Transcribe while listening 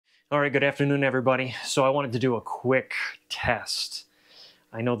All right, good afternoon, everybody. So I wanted to do a quick test.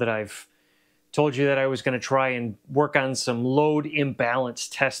 I know that I've told you that I was going to try and work on some load imbalance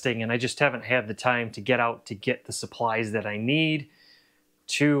testing, and I just haven't had the time to get out to get the supplies that I need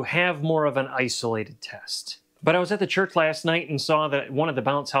to have more of an isolated test. But I was at the church last night and saw that one of the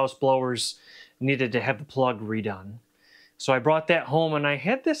bounce house blowers needed to have the plug redone. So I brought that home and I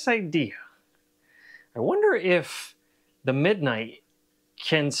had this idea. I wonder if the MidNite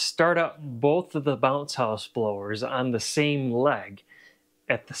can start up both of the bounce house blowers on the same leg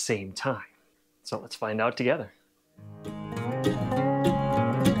at the same time. So let's find out together.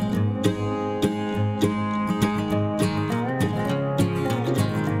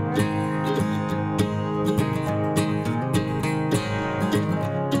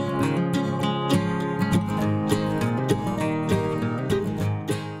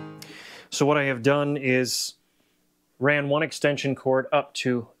 So what I have done is ran one extension cord up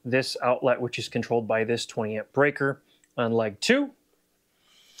to this outlet, which is controlled by this 20 amp breaker on leg 2.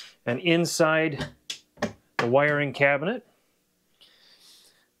 And inside the wiring cabinet,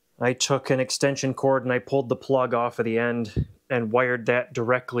 I took an extension cord and I pulled the plug off of the end and wired that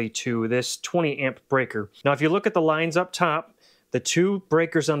directly to this 20 amp breaker. Now, if you look at the lines up top, the two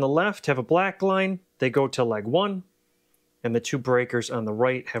breakers on the left have a black line. They go to leg 1. And the two breakers on the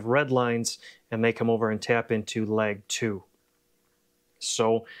right have red lines, and they come over and tap into leg 2.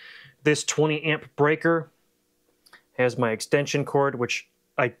 So this 20 amp breaker has my extension cord, which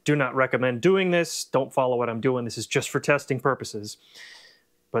I do not recommend doing this. Don't follow what I'm doing. This is just for testing purposes.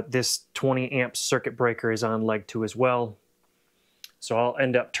 But this 20 amp circuit breaker is on leg 2 as well. So I'll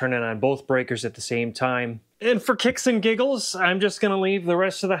end up turning on both breakers at the same time. And for kicks and giggles, I'm just going to leave the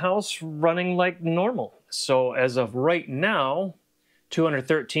rest of the house running like normal. So as of right now,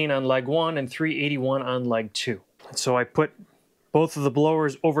 213 on leg 1 and 381 on leg 2. So I put both of the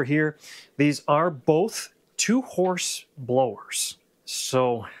blowers over here. These are both 2-horse blowers.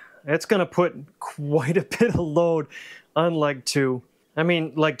 So it's going to put quite a bit of load on leg 2. I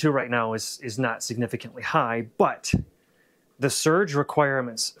mean, leg 2 right now is not significantly high, but the surge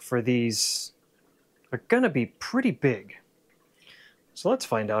requirements for these are going to be pretty big. So let's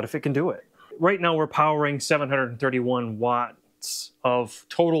find out if it can do it. Right now we're powering 731 watts of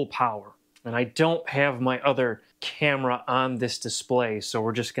total power. And I don't have my other camera on this display, so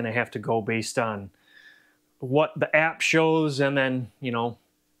we're just going to have to go based on what the app shows and then, you know,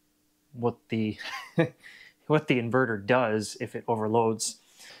 what the what the inverter does if it overloads.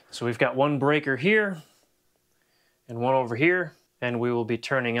 So we've got one breaker here and one over here, and we will be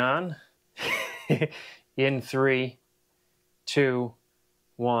turning on in 3, 2,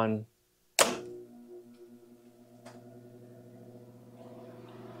 1.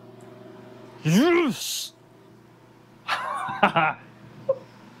 Yes!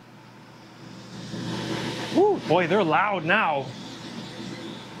 Woo, boy, they're loud now.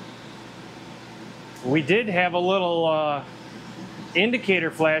 We did have a little indicator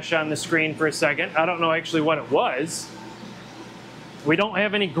flash on the screen for a second. I don't know actually what it was. We don't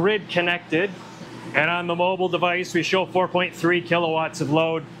have any grid connected. And on the mobile device, we show 4.3 kilowatts of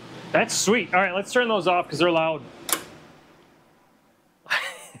load. That's sweet. All right, let's turn those off because they're loud.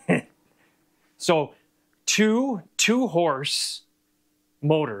 So two 2-horse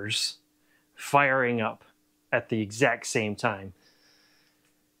motors firing up at the exact same time.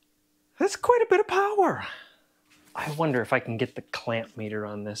 That's quite a bit of power. I wonder if I can get the clamp meter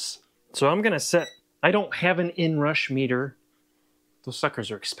on this. So I'm going to set, I don't have an inrush meter. Those suckers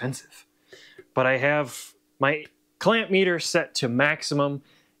are expensive. But I have my clamp meter set to maximum.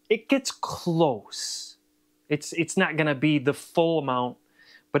 It gets close. It's not going to be the full amount,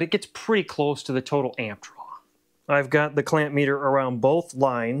 but it gets pretty close to the total amp draw. I've got the clamp meter around both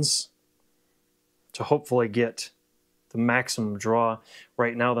lines to hopefully get the maximum draw.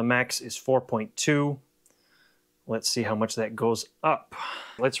 Right now the max is 4.2. Let's see how much that goes up.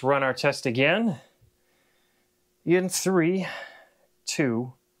 Let's run our test again. In 3,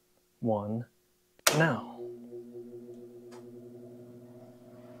 2, 1, now.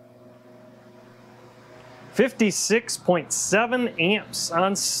 $56.7 amps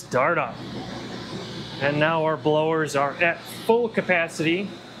on startup. And now our blowers are at full capacity.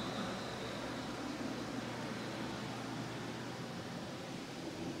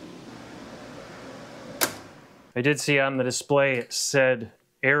 I did see on the display it said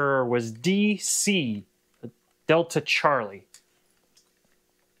error was DC, Delta Charlie.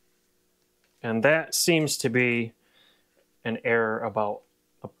 And that seems to be an error about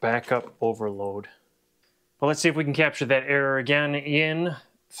a backup overload. Well, let's see if we can capture that error again in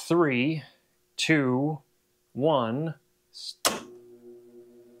 3, 2, 1.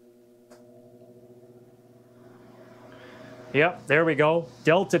 Yep, there we go.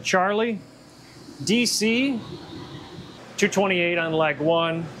 Delta Charlie, DC, 228 on leg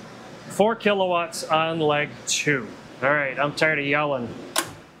 1, 4 kilowatts on leg 2. All right, I'm tired of yelling.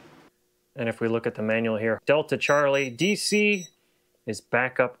 And if we look at the manual here, Delta Charlie, DC is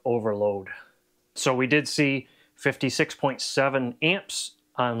backup overload. So we did see 56.7 amps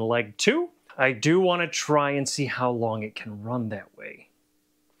on leg 2. I do want to try and see how long it can run that way.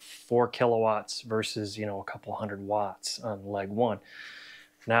 4 kilowatts versus, you know, a couple hundred watts on leg 1.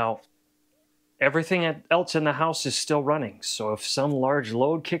 Now, everything else in the house is still running. So if some large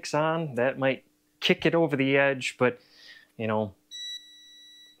load kicks on, that might kick it over the edge, but, you know,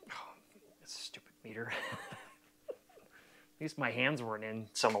 this stupid meter. At least my hands weren't in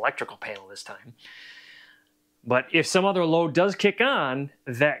some electrical panel this time. But if some other load does kick on,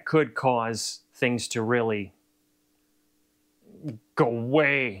 that could cause things to really go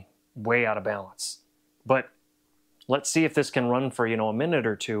way out of balance. But let's see if this can run for, you know, a minute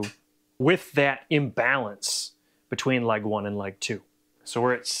or two with that imbalance between leg 1 and leg 2. So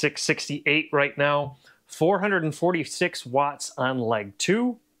we're at 668 right now, 446 watts on leg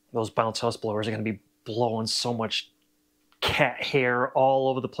 2. Those bounce house blowers are going to be blowing so much cat hair all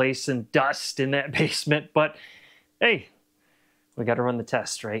over the place and dust in that basement, but hey, we got to run the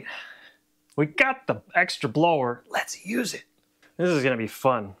test, right? We got the extra blower, let's use it. This is going to be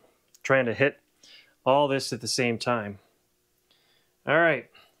fun, trying to hit all this at the same time. All right,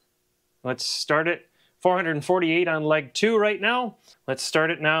 let's start it. 448 on leg 2 right now. Let's start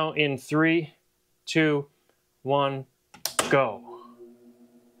it now in 3, 2, 1, go.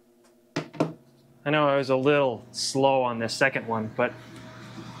 I know I was a little slow on this second one, but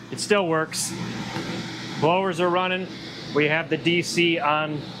it still works. Blowers are running. We have the DC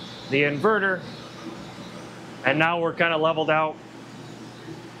on the inverter. And now we're kind of leveled out.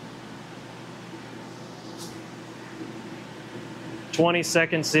 "20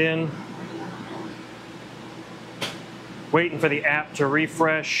 seconds in. Waiting for the app to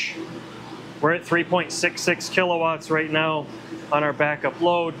refresh. We're at 3.66 kilowatts right now on our backup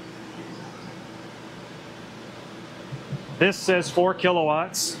load. This says 4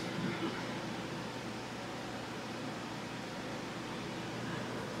 kilowatts.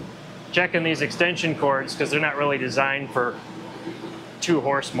 Checking these extension cords because they're not really designed for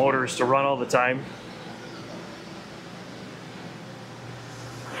 2-horse motors to run all the time.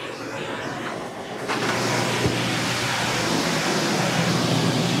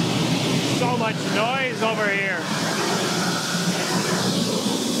 So much noise over here.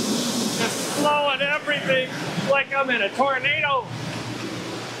 Just blowing everything like I'm in a tornado.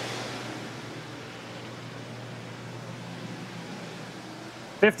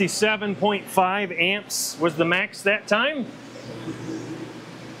 $57.5 amps was the max that time.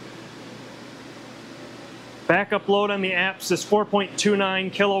 Backup load on the apps is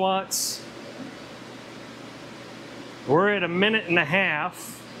 4.29 kilowatts. We're at 1.5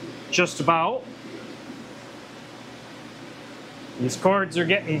 minutes, just about. These cords are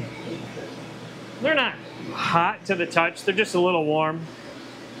getting, they're not hot to the touch, they're just a little warm.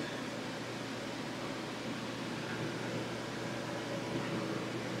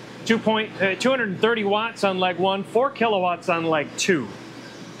 Two 230 watts on leg 1, 4 kilowatts on leg 2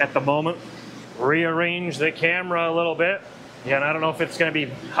 at the moment. Rearrange the camera a little bit. Again, I don't know if it's going to be,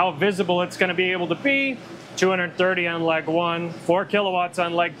 how visible it's going to be able to be. 230 on leg 1, 4 kilowatts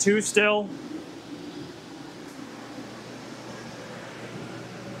on leg 2 still.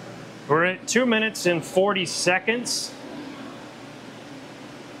 We're at 2 minutes and 40 seconds.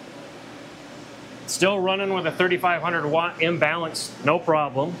 Still running with a 3,500 watt imbalance, no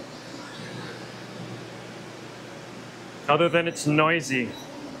problem. Other than it's noisy.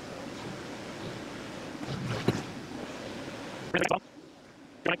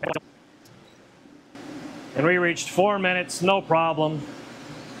 And we reached 4 minutes, no problem.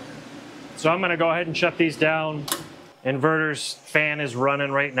 So I'm gonna go ahead and shut these down. Inverter's fan is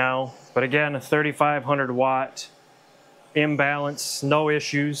running right now. But again, a 3,500 watt imbalance, no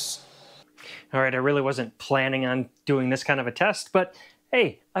issues. All right, I really wasn't planning on doing this kind of a test, but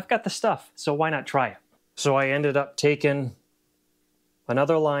hey, I've got the stuff, so why not try it? So I ended up taking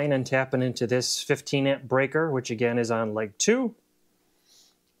another line and tapping into this 15 amp breaker, which again is on leg 2,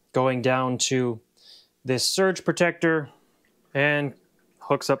 going down to this surge protector and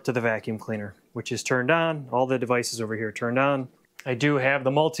hooks up to the vacuum cleaner, which is turned on. All the devices over here turned on. I do have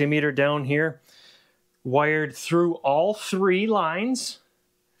the multimeter down here wired through all 3 lines.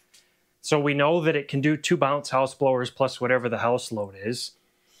 So we know that it can do 2 bounce house blowers plus whatever the house load is.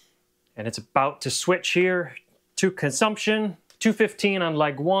 And it's about to switch here to consumption, 215 on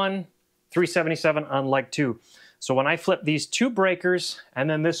leg 1, 377 on leg 2. So when I flip these two breakers and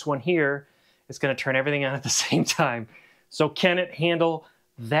then this one here, it's going to turn everything on at the same time. So can it handle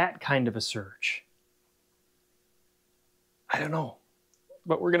that kind of a surge? I don't know,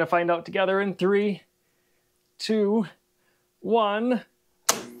 but we're going to find out together in 3, 2, 1.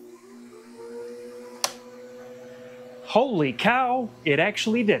 Holy cow, it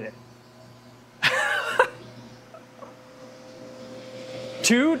actually did it.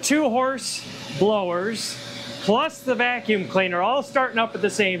 Two 2-horse blowers plus the vacuum cleaner all starting up at the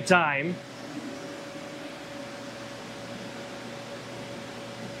same time.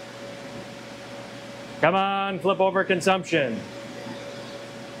 Come on, flip over consumption.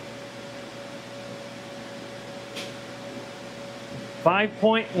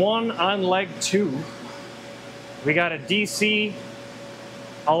 $5.1 on leg 2. We got a DC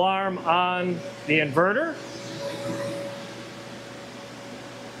alarm on the inverter.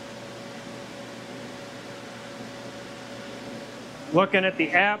 Looking at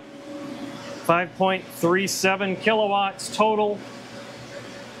the app, 5.37 kilowatts total.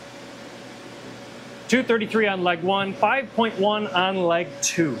 233 on leg 1, 5.1 on leg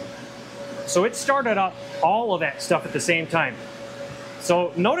 2. So it started up all of that stuff at the same time.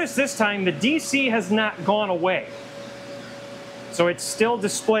 So notice this time the DC has not gone away. So it's still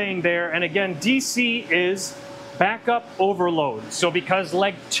displaying there. And again, DC is backup overload. So because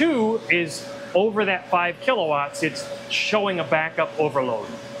leg 2 is over that 5 kilowatts, it's showing a backup overload.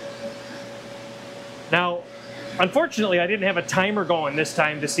 Now, unfortunately, I didn't have a timer going this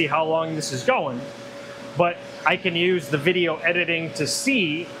time to see how long this is going, but I can use the video editing to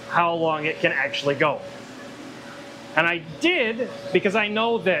see how long it can actually go. And I did because I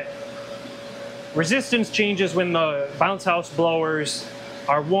know that resistance changes when the bounce house blowers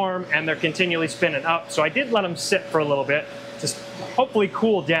are warm and they're continually spinning up. So I did let them sit for a little bit to hopefully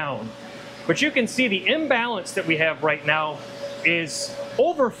cool down. But you can see the imbalance that we have right now is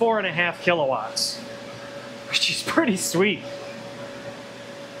over 4.5 kilowatts, which is pretty sweet.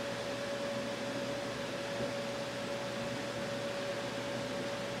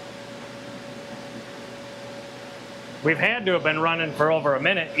 We've had to have been running for over a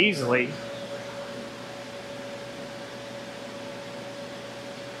minute easily.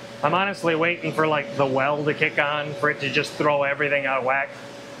 I'm honestly waiting for like the well to kick on for it to just throw everything out of whack.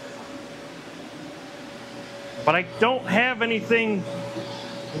 But I don't have anything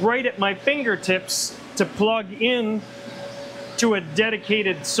right at my fingertips to plug in to a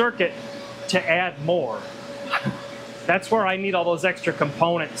dedicated circuit to add more. That's where I need all those extra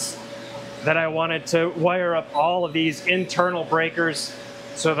components that I wanted to wire up all of these internal breakers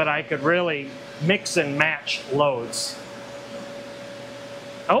so that I could really mix and match loads.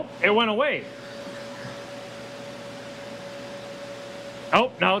 Oh, it went away.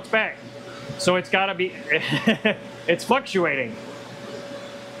 Oh, now it's back. So it's gotta be, it's fluctuating.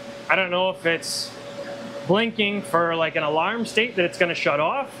 I don't know if it's blinking for like an alarm state that it's gonna shut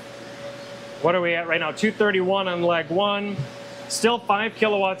off. What are we at right now? 231 on leg 1, still 5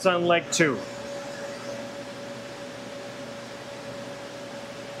 kilowatts on leg 2.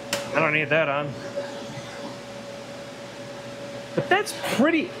 I don't need that on. But that's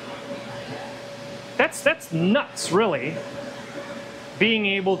pretty, that's nuts really. Being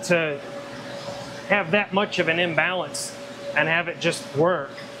able to have that much of an imbalance and have it just work.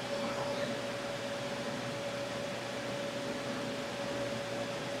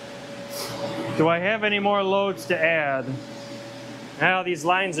 Do I have any more loads to add? Now these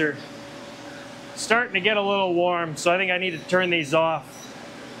lines are starting to get a little warm, so I think I need to turn these off.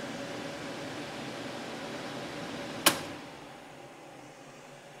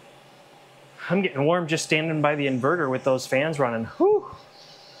 I'm getting warm just standing by the inverter with those fans running. Whew.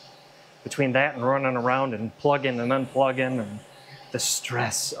 Between that and running around and plugging and unplugging and the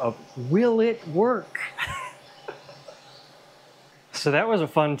stress of, will it work? So that was a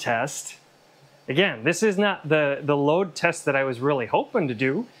fun test. Again, this is not the load test that I was really hoping to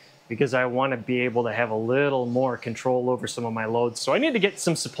do because I want to be able to have a little more control over some of my loads. So I need to get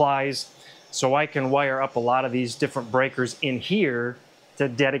some supplies so I can wire up a lot of these different breakers in here to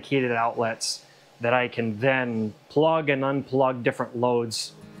dedicated outlets that I can then plug and unplug different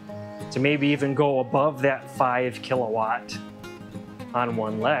loads to maybe even go above that 5 kilowatt on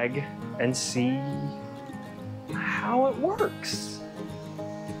one leg and see how it works.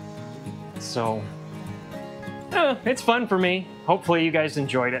 So, it's fun for me. Hopefully you guys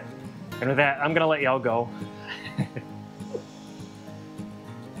enjoyed it. And with that, I'm gonna let y'all go.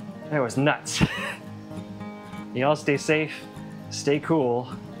 That was nuts. Y'all stay safe, stay cool,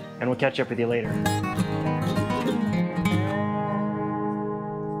 and we'll catch up with you later.